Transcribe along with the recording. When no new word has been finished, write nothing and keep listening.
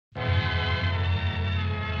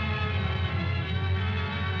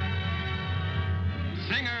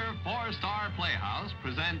Playhouse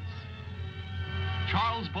presents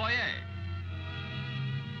Charles Boyer,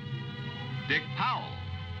 Dick Powell,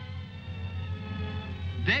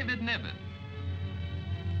 David Niven,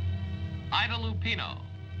 Ida Lupino.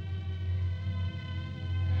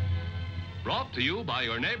 Brought to you by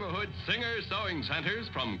your neighborhood Singer Sewing Centers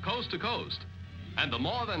from coast to coast and the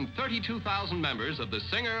more than 32,000 members of the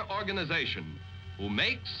Singer organization who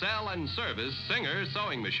make, sell, and service Singer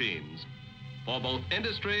sewing machines for both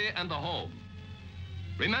industry and the home.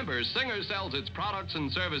 Remember, Singer sells its products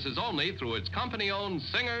and services only through its company-owned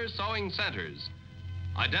Singer Sewing Centers,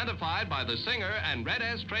 identified by the Singer and Red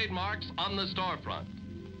S trademarks on the storefront.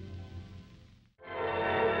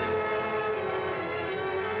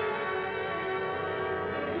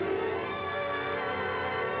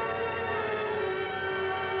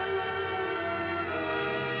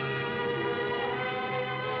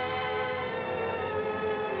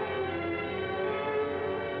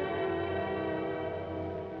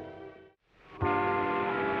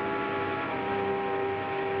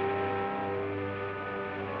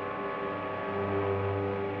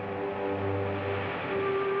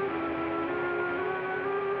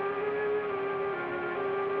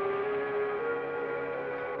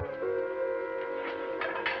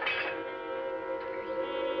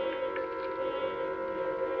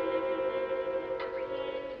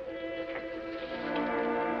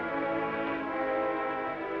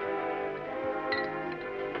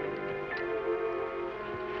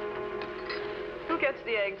 Gets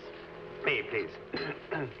the eggs? Me, please.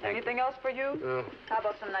 Anything else for you? No. How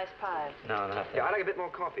about some nice pie? No, nothing. Yeah, I'd like a bit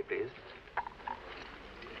more coffee, please.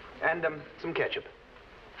 And some ketchup.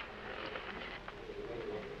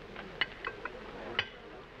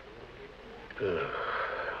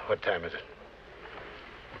 What time is it?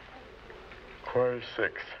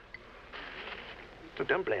 6:15. Look,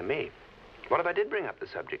 don't blame me. What if I did bring up the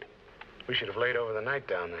subject? We should have laid over the night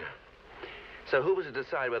down there. So who was to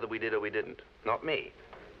decide whether we did or we didn't? Not me.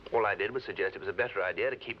 All I did was suggest it was a better idea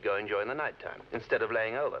to keep going during the nighttime, instead of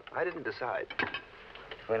laying over. I didn't decide.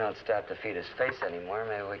 If we don't stop to feed his face anymore,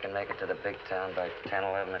 maybe we can make it to the big town by 10,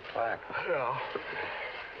 11 o'clock. Yeah.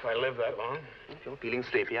 If I live that long. If you're feeling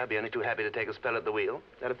sleepy, I'd be only too happy to take a spell at the wheel.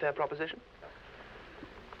 Is that a fair proposition?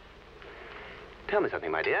 Tell me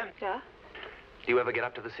something, my dear. Yeah? Do you ever get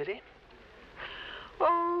up to the city?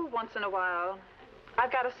 Oh, once in a while.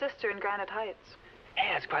 I've got a sister in Granite Heights.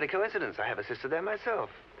 Yeah, it's quite a coincidence. I have a sister there myself.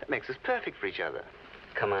 That makes us perfect for each other.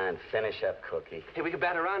 Come on, finish up, Cookie. Hey, we could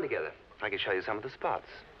bat around together. I could show you some of the spots.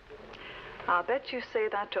 I'll bet you say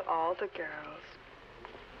that to all the girls.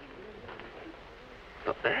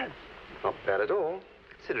 Not bad. Not bad at all,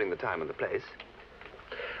 considering the time and the place.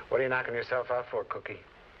 What are you knocking yourself out for, Cookie?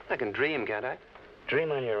 I can dream, can't I?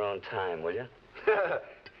 Dream on your own time, will you?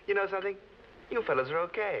 You know something? You fellas are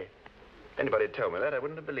okay. If anybody had told me that, I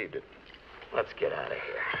wouldn't have believed it. Let's get out of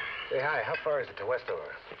here. Say, hi, how far is it to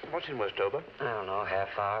Westover? What's in Westover? I don't know,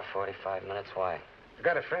 half hour, 45 minutes. Why? I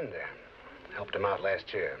got a friend there. Helped him out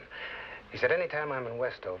last year. He said anytime I'm in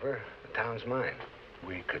Westover, the town's mine.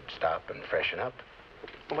 We could stop and freshen up.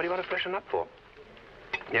 Well, what do you want to freshen up for?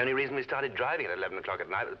 The only reason we started driving at 11 o'clock at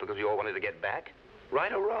night was because we all wanted to get back.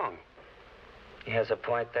 Right or wrong? He has a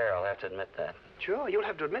point there, I'll have to admit that. Sure, you'll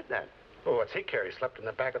have to admit that. Well, what's he care? He slept in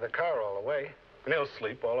the back of the car all the way. And he'll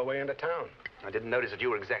sleep all the way into town. I didn't notice that you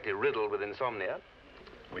were exactly riddled with insomnia.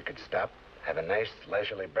 We could stop, have a nice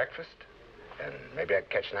leisurely breakfast, and maybe I'd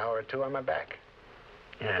catch an hour or two on my back.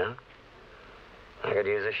 Yeah? I could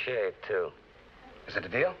use a shave, too. Is it a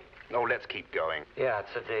deal? No, let's keep going. Yeah,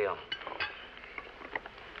 it's a deal.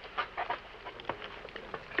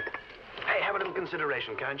 Hey, have a little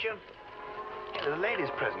consideration, can't you? Yeah, there's a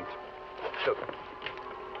lady's present. Look,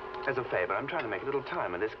 as a favor, I'm trying to make a little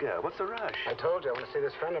time with this girl. What's the rush? I told you I want to see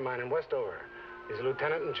this friend of mine in Westover. He's a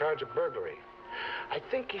lieutenant in charge of burglary. I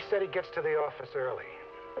think he said he gets to the office early.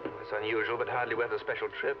 That's unusual, but hardly worth a special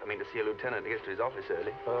trip. I mean, to see a lieutenant who gets to his office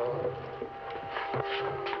early. Oh.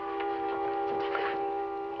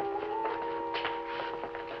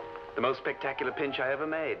 The most spectacular pinch I ever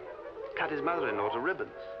made. Cut his mother-in-law to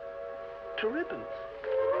ribbons. To ribbons.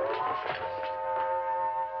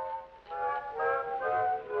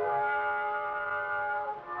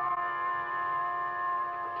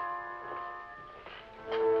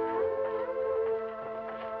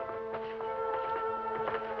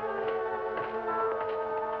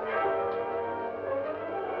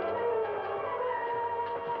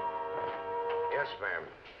 Yes, ma'am.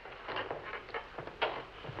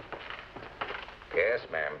 Yes,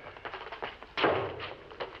 ma'am.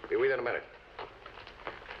 Be with you in a minute.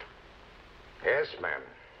 Yes, ma'am.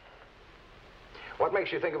 What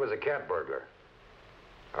makes you think it was a cat burglar?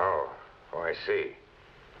 Oh, Oh, I see.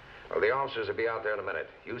 Well, the officers will be out there in a minute.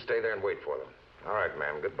 You stay there and wait for them. All right,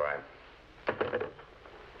 ma'am. Goodbye.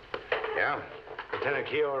 Yeah? Lieutenant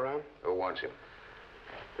Keogh around? Who wants him?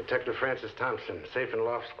 Detective Francis Thompson, Safe and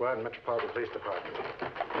Loft Squad, Metropolitan Police Department.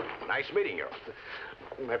 Nice meeting you.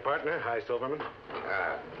 My partner, Hi Silverman.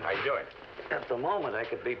 How you doing? At the moment, I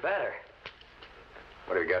could be better.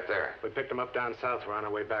 What do you got there? We picked him up down south. We're on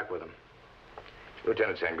our way back with him.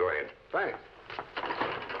 Lieutenant Sen, go ahead. Thanks.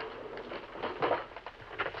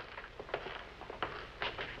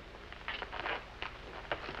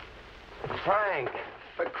 Frank,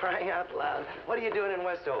 for crying out loud, what are you doing in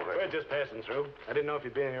Westover? We're just passing through. I didn't know if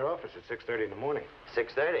you'd be in your office at 6:30 in the morning.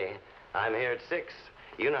 6:30. I'm here at 6.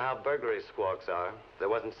 You know how burglary squawks are. If there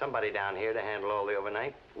wasn't somebody down here to handle all the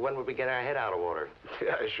overnight, when would we get our head out of water?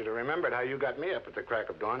 Yeah, I should have remembered how you got me up at the crack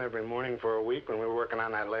of dawn every morning for a week when we were working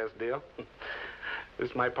on that last deal. This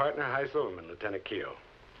is my partner, Hi Silverman, Lieutenant Keogh.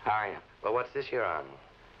 How are you? Well, what's this you're on?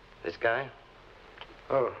 This guy?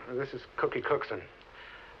 Oh, this is Cookie Cookson.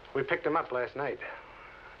 We picked him up last night.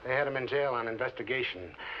 They had him in jail on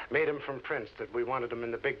investigation. Made him from Prince that we wanted him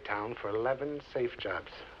in the big town for 11 safe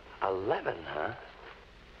jobs. 11, huh?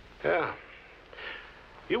 Yeah.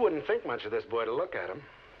 You wouldn't think much of this boy to look at him.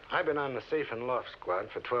 I've been on the Safe and Loft Squad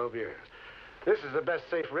for 12 years. This is the best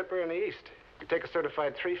safe ripper in the East. You take a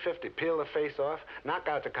certified 350, peel the face off, knock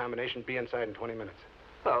out the combination, be inside in 20 minutes.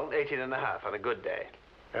 Well, 18 and a half on a good day.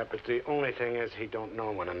 Yeah, but the only thing is he don't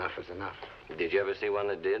know when enough is enough. Did you ever see one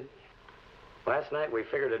that did? Last night we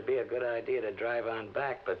figured it'd be a good idea to drive on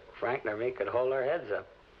back, but Frank nor me could hold our heads up.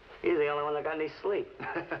 He's the only one that got any sleep.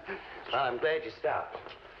 Well, I'm glad you stopped.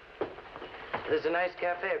 There's a nice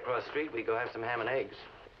cafe across the street. We go have some ham and eggs.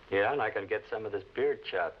 Yeah, and I can get some of this beard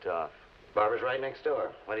chopped off. Barber's right next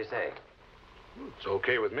door. What do you say? It's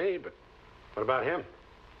okay with me, but what about him?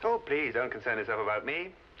 Oh, please, don't concern yourself about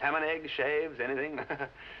me. Ham and eggs, shaves, anything.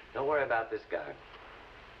 Don't worry about this guy.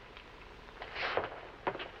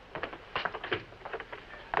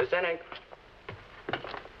 Lieutenant,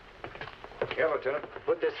 Yeah, Lieutenant.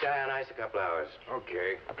 put this guy on ice a couple hours.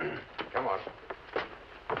 Okay. Come on.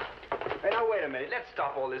 Hey, now, wait a minute. Let's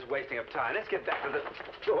stop all this wasting of time. Let's get back to the...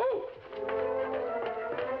 Oh!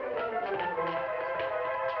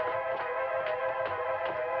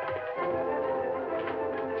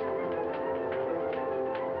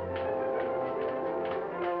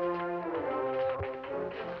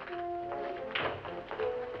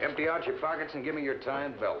 Empty out your pockets and give me your tie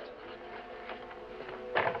and belt.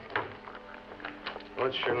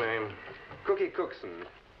 What's your name? Cookie Cookson.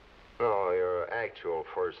 No, your actual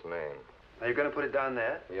first name. Are you going to put it down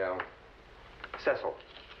there? Yeah. Cecil.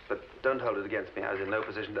 But don't hold it against me. I was in no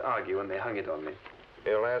position to argue when they hung it on me.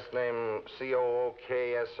 Your last name,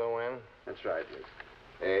 Cookson? That's right, Liz.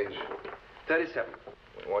 Age? 37.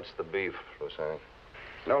 What's the beef, Lieutenant?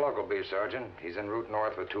 No local beef, Sergeant. He's en route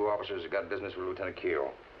north with 2 officers who got business with Lieutenant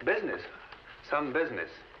Keogh. Business? Some business.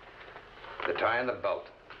 The tie and the belt.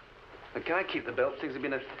 But can I keep the belt? Things have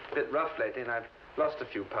been a bit rough lately, and I've lost a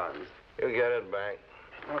few pounds. You get it back.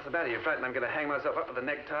 What's the matter? You frightened I'm going to hang myself up with a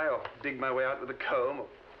necktie or dig my way out with a comb?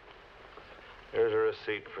 Here's a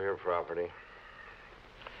receipt for your property.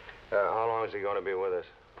 How long is he going to be with us?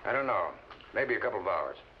 I don't know. Maybe a couple of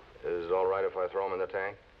hours. Is it all right if I throw him in the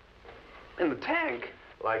tank? In the tank?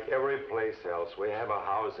 Like every place else, we have a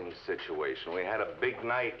housing situation. We had a big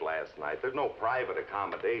night last night. There's no private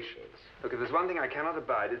accommodations. Look, if there's one thing I cannot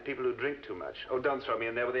abide, it's people who drink too much. Oh, don't throw me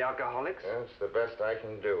in there with the alcoholics. That's the best I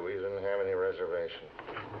can do. He didn't have any reservation.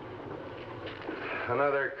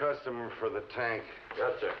 Another customer for the tank.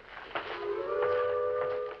 Gotcha.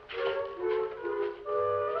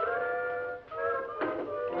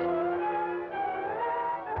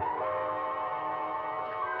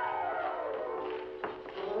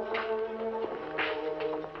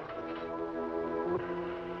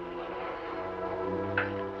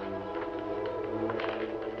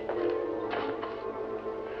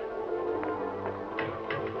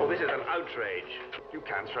 Oh, this is an outrage. You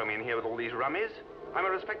can't throw me in here with all these rummies. I'm a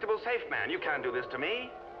respectable, safe man. You can't do this to me.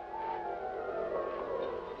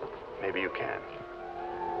 Maybe you can.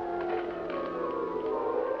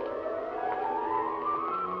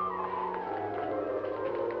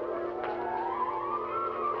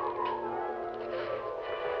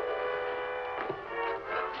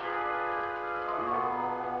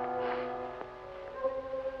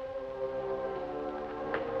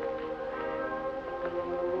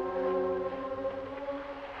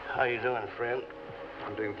 How you doing, friend?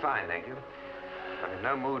 I'm doing fine, thank you. I'm in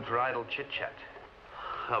no mood for idle chit-chat.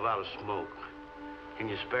 How about a smoke? Can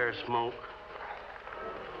you spare a smoke?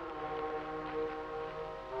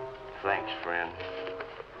 Thanks, friend.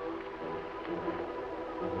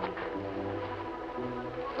 Here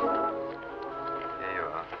you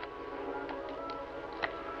are.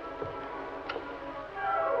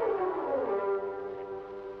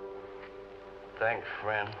 Thanks,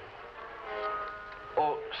 friend.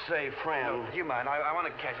 Oh, say, friend. Do you mind? I want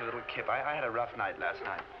to catch a little kip. I had a rough night last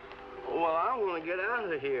night. Well, I want to get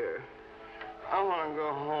out of here. I want to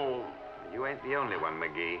go home. You ain't the only one,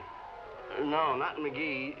 McGee. No, not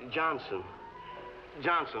McGee. Johnson.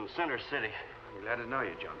 Johnson, Center City. I'm glad to know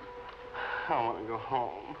you, John. I want to go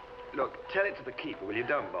home. Look, tell it to the keeper, will you?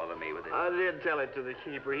 Don't bother me with it. I did tell it to the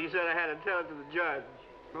keeper. He said I had to tell it to the judge.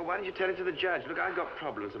 Well, why don't you tell it to the judge? Look, I've got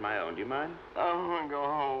problems of my own. Do you mind? I want to go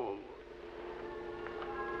home.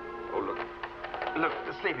 Oh, look. Look,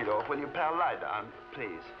 sleep it off, will you, pal? Lie down,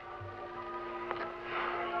 please.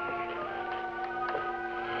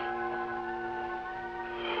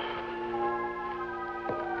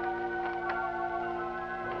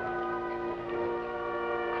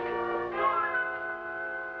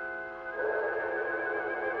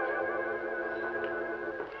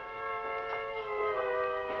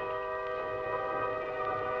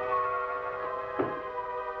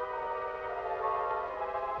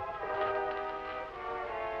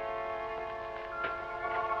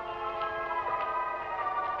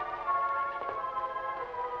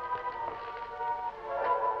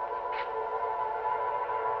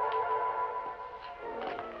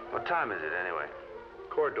 What time is it, anyway?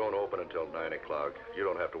 Court don't open until 9 o'clock. You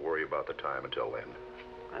don't have to worry about the time until then.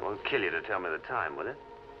 I won't kill you to tell me the time, will it?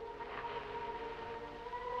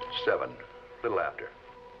 7, little after.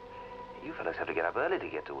 You fellas have to get up early to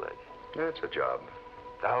get to work. That's a job.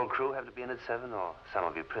 The whole crew have to be in at 7, or some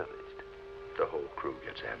of you privileged? The whole crew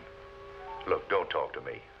gets in. Look, don't talk to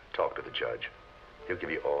me. Talk to the judge. He'll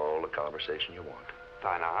give you all the conversation you want.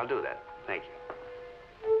 Fine, I'll do that. Thank you.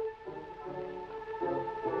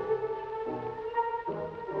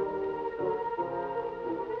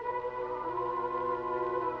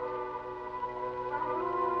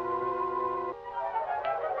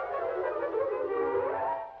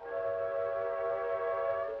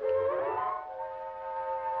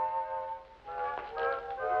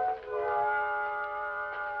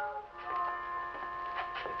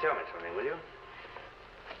 Tell me something, will you?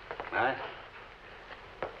 Huh?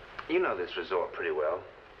 You know this resort pretty well.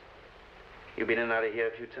 You been in and out of here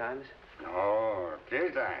a few times? Oh, a few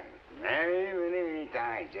times. Many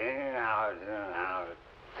times. In and out, in and out.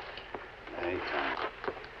 Many times.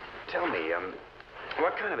 Tell me,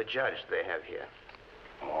 what kind of a judge do they have here?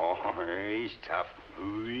 Oh, he's tough.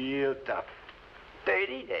 Real tough.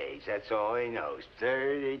 30 days, that's all he knows.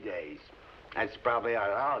 30 days. That's probably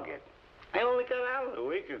all I'll get. I only got out a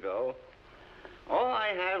week ago. All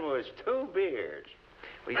I had was 2 beers.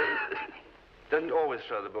 Well, he doesn't always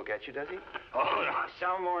throw the book at you, does he? Oh, no.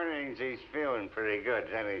 Some mornings he's feeling pretty good,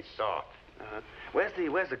 then he's soft. Uh-huh.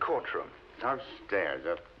 Where's the courtroom?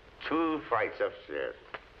 Upstairs. 2 flights upstairs.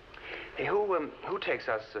 Hey, who takes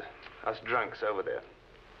us drunks over there?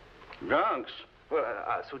 Drunks? Well,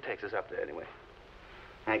 us. Who takes us up there, anyway?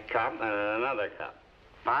 A cop and another cop.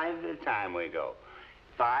 5 at a time we go.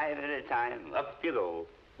 5 at a time, up you go.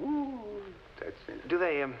 Ooh, that's it. Do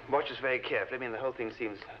they watch us very carefully? I mean, the whole thing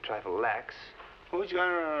seems a trifle lax. Who's going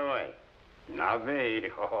to run away? Not me.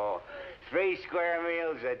 Oh, 3 square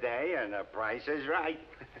meals a day, and the price is right.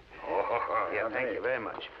 Oh, yeah, thank you very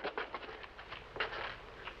much.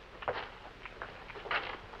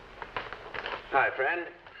 Hi, friend.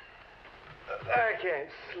 I can't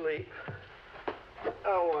sleep. I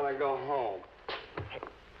want to go home.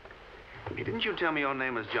 Hey, didn't you tell me your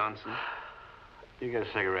name was Johnson? You get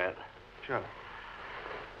a cigarette? Sure.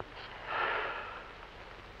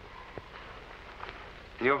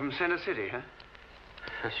 You're from Center City, huh?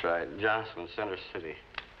 That's right. Johnson, Center City.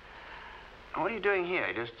 What are you doing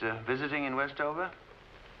here? Just visiting in Westover?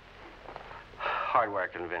 Hardware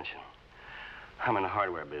convention. I'm in the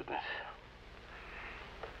hardware business.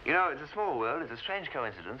 You know, it's a small world. It's a strange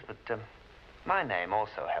coincidence, but my name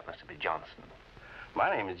also happens to be Johnson.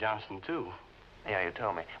 My name is Johnson, too. Yeah, you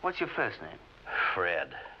told me. What's your first name?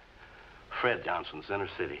 Fred. Fred Johnson, Center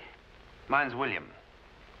City. Mine's William.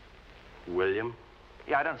 William?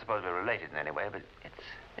 Yeah, I don't suppose we're related in any way, but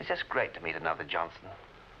it's just great to meet another Johnson.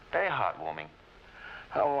 Very heartwarming.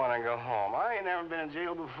 I want to go home. I ain't never been in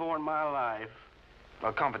jail before in my life.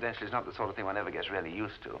 Well, confidential is not the sort of thing one ever gets really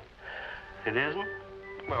used to. It isn't?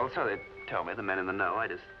 Well, so they tell me, the men in the know. I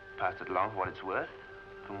just passed it along for what it's worth.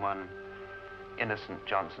 From one innocent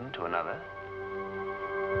Johnson to another.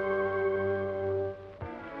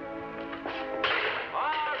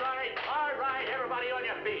 All right, everybody on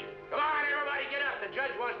your feet. Come on, everybody, get up. The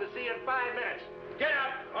judge wants to see you in 5 minutes. Get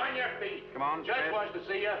up! On your feet! Come on, Judge Fred. wants to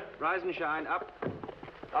see you. Rise and shine. Up.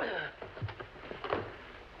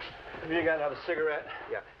 Have you got another cigarette?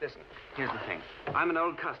 Yeah, listen, here's the thing. I'm an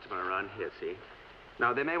old customer around here, see?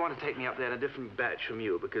 Now, they may want to take me up there in a different batch from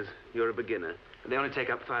you because you're a beginner. They only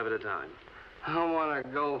take up 5 at a time. I want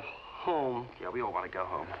to go home. Yeah, we all want to go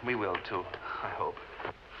home. We will, too, I hope.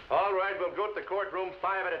 All right, we'll go to the courtroom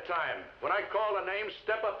 5 at a time. When I call the names,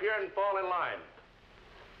 step up here and fall in line.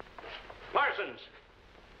 Parsons.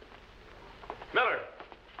 Miller.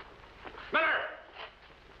 Miller.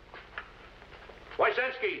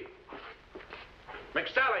 Wysensky.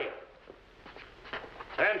 McSally.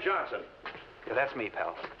 And Johnson. Yeah, that's me,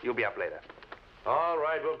 pal. You'll be up later. All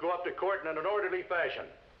right, we'll go up to court in an orderly fashion.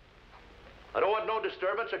 I don't want no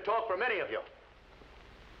disturbance or talk from any of you.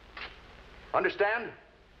 Understand?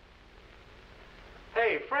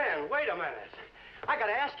 Hey, friend, wait a minute. I got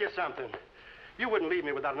to ask you something. You wouldn't leave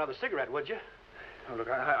me without another cigarette, would you? Oh, look,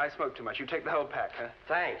 I smoke too much. You take the whole pack, huh?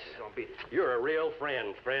 Thanks. Don't beat it. You're a real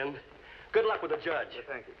friend. Good luck with the judge. Yeah,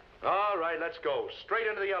 thank you. All right, let's go. Straight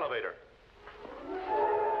into the elevator.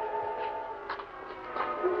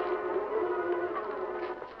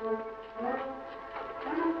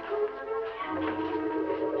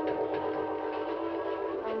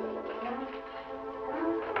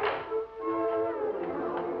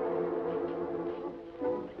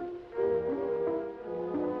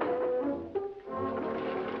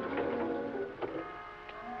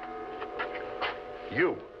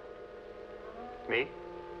 You? Me?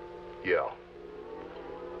 Yeah.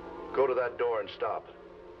 Go to that door and stop.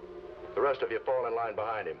 The rest of you fall in line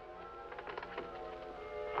behind him.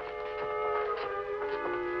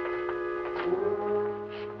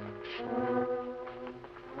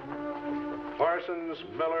 Parsons,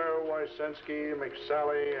 Miller, Wysensky,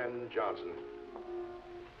 McSally, and Johnson.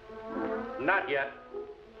 Not yet.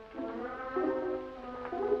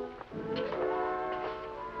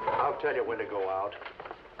 I'll tell you when to go out.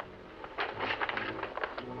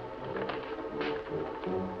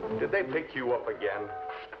 Did they pick you up again?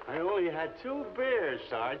 I only had 2 beers,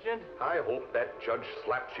 Sergeant. I hope that judge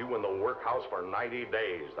slaps you in the workhouse for 90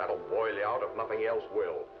 days. That'll boil you out if nothing else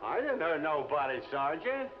will. I didn't hurt nobody,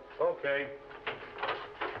 Sergeant. Okay.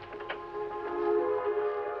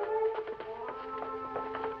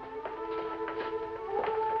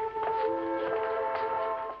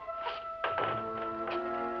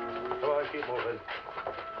 Come on, keep moving.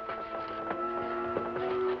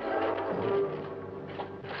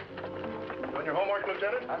 Doing your homework,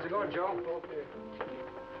 Lieutenant? How's it going, Joe? Okay.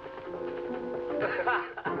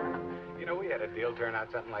 You know, we had a deal turn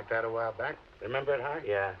out something like that a while back. Remember it, Hart?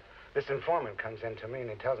 Yeah. This informant comes in to me and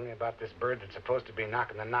he tells me about this bird that's supposed to be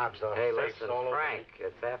knocking the knobs off Hey, safes listen, all over. Frank,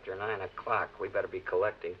 it's after 9 o'clock. We better be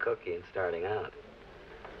collecting cookie and starting out.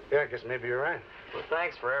 Yeah, I guess maybe you're right. Well,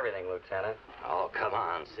 thanks for everything, Lieutenant. Oh, come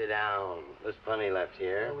on, sit down. There's plenty left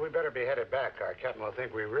here. Well, we better be headed back. Our captain will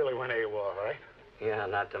think we really went AWOL, right? Yeah,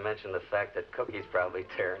 not to mention the fact that Cookie's probably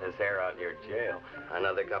tearing his hair out in your jail.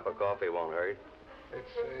 Another cup of coffee won't hurt.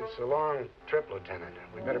 It's a long trip, Lieutenant.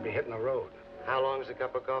 We better be hitting the road. How long is a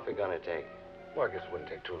cup of coffee gonna take? Well, I guess it wouldn't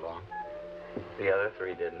take too long. The other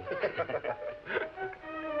 3 didn't.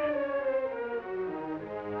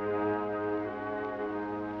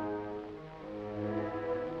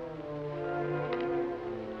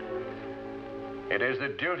 It is the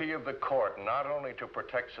duty of the court not only to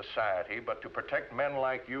protect society, but to protect men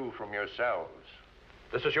like you from yourselves.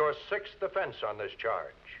 This is your 6th offense on this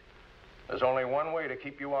charge. There's only one way to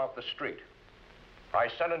keep you off the street. I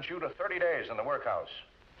sentence you to 30 days in the workhouse.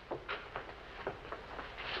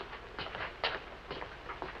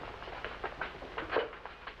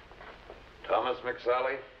 Thomas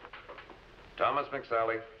McSally. Thomas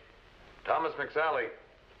McSally. Thomas McSally.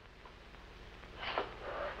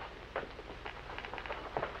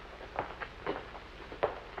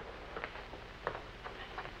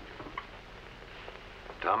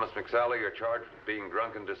 Thomas McSally, you're charged with being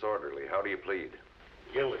drunk and disorderly. How do you plead?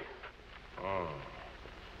 Guilty.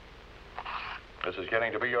 This is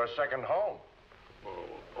getting to be your second home.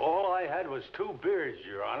 All I had was 2 beers,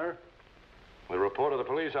 Your Honor. The report of the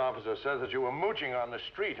police officer says that you were mooching on the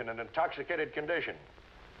street in an intoxicated condition,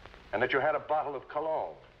 and that you had a bottle of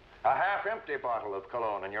cologne, a half-empty bottle of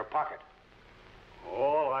cologne in your pocket.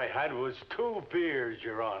 All I had was 2 beers,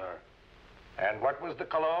 Your Honor. And what was the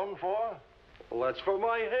cologne for? Well, that's for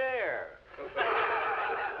my hair.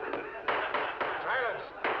 Silence!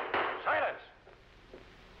 Silence!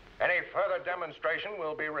 Any further demonstration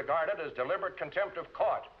will be regarded as deliberate contempt of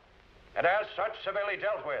court, and as such, severely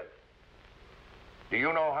dealt with. Do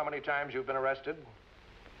you know how many times you've been arrested?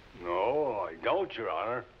 No, I don't, Your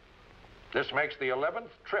Honor. This makes the 11th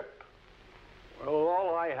trip. Well,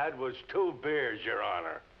 all I had was 2 beers, Your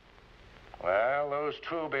Honor. Well, those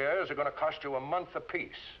 2 beers are going to cost you a month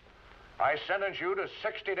apiece. I sentence you to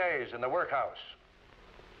 60 days in the workhouse.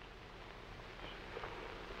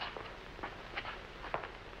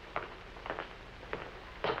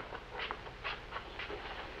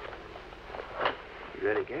 He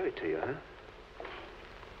really gave it to you, huh?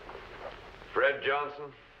 Fred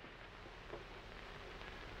Johnson?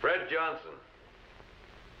 Fred Johnson.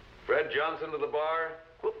 Fred Johnson to the bar?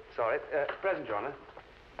 Whoop, sorry. Present, Your Honor.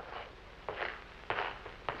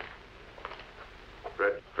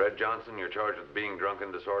 Fred Johnson, you're charged with being drunk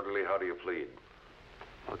and disorderly. How do you plead?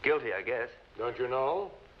 Well, guilty, I guess. Don't you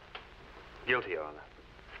know? Guilty, Your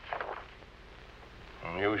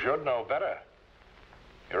Honor. You should know better.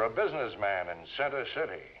 You're a businessman in Center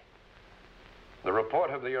City. The report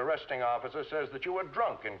of the arresting officer says that you were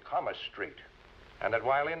drunk in Commerce Street, and that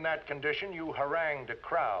while in that condition, you harangued a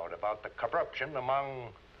crowd about the corruption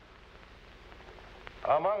among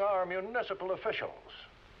our municipal officials.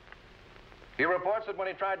 He reports that when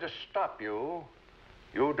he tried to stop you,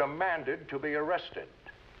 you demanded to be arrested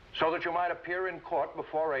so that you might appear in court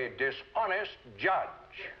before a dishonest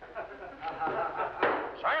judge.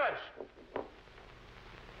 Silence!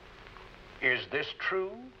 Is this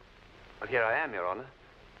true? Well, here I am, Your Honor.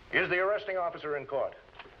 Is the arresting officer in court?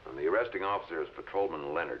 And the arresting officer is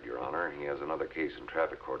Patrolman Leonard, Your Honor. He has another case in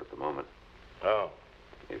traffic court at the moment. Oh.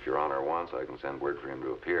 If Your Honor wants, I can send word for him to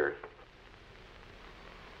appear.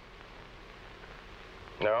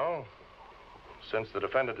 No. Since the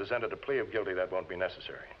defendant has entered a plea of guilty, that won't be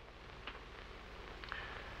necessary.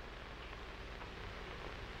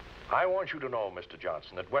 I want you to know, Mr.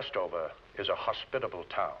 Johnson, that Westover is a hospitable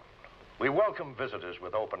town. We welcome visitors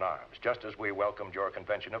with open arms, just as we welcomed your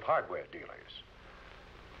convention of hardware dealers.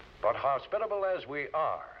 But hospitable as we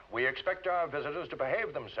are, we expect our visitors to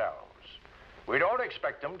behave themselves. We don't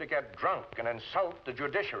expect them to get drunk and insult the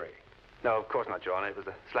judiciary. No, of course not, Your Honor. It was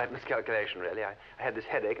a slight miscalculation, really. I had this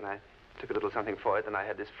headache, and I took a little something for it, and I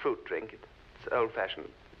had this fruit drink. It's old-fashioned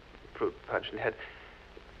fruit punch, and it had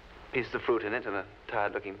pieces of fruit in it and a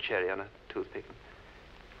tired-looking cherry on a toothpick.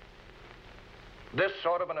 This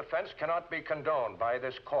sort of an offense cannot be condoned by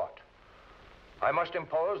this court. I must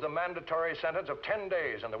impose the mandatory sentence of 10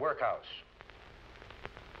 days in the workhouse.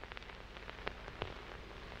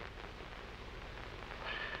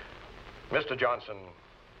 Mr. Johnson,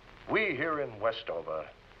 we here in Westover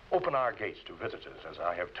open our gates to visitors, as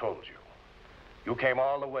I have told you. You came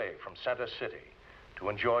all the way from Center City to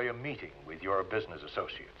enjoy a meeting with your business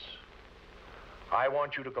associates. I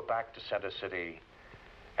want you to go back to Center City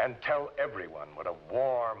and tell everyone what a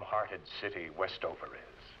warm-hearted city Westover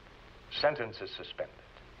is. Sentence is suspended.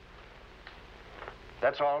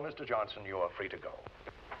 That's all, Mr. Johnson. You are free to go.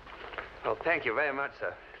 Well, thank you very much,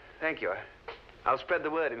 sir. Thank you. I'll spread the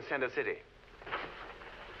word in Center City.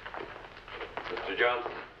 Mr.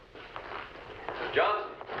 Johnson. Mr.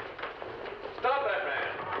 Johnson! Stop that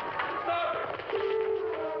man! Stop him!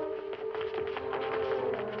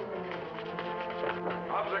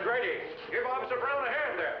 Officer Grady, give Officer Brown a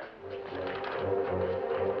hand there.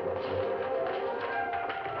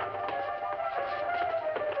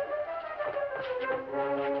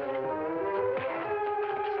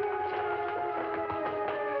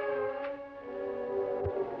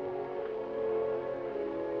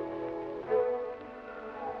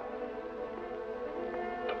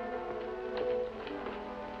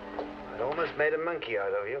 I almost made a monkey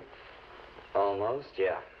out of you. Almost,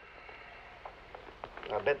 yeah.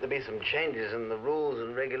 I bet there'll be some changes in the rules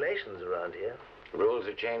and regulations around here. Rules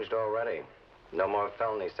are changed already. No more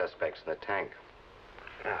felony suspects in the tank.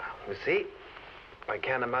 Now, you see, I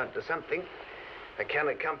can amount to something. I can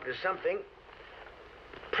accomplish something.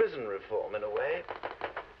 Prison reform, in a way.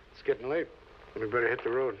 It's getting late. We better hit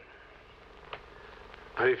the road.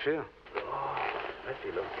 How do you feel? Oh, I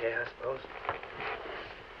feel okay, I suppose.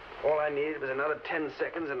 All I needed was another 10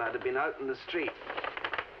 seconds and I'd have been out in the street.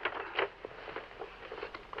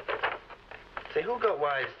 Say, who got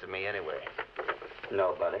wise to me anyway?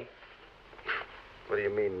 Nobody. What do you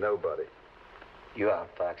mean, nobody? You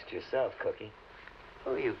outfoxed yourself, Cookie.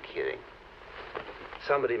 Who are you kidding?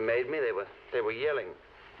 Somebody made me. They were yelling.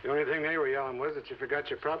 The only thing they were yelling was that you forgot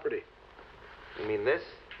your property. You mean this?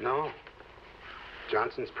 No.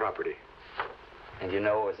 Johnson's property. And you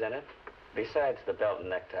know what was in it? Besides the belt and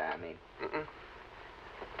necktie, I mean. Mm-mm.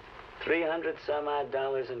 $300-some-odd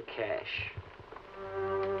in cash.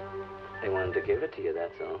 They wanted to give it to you,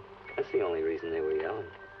 that's all. That's the only reason they were yelling.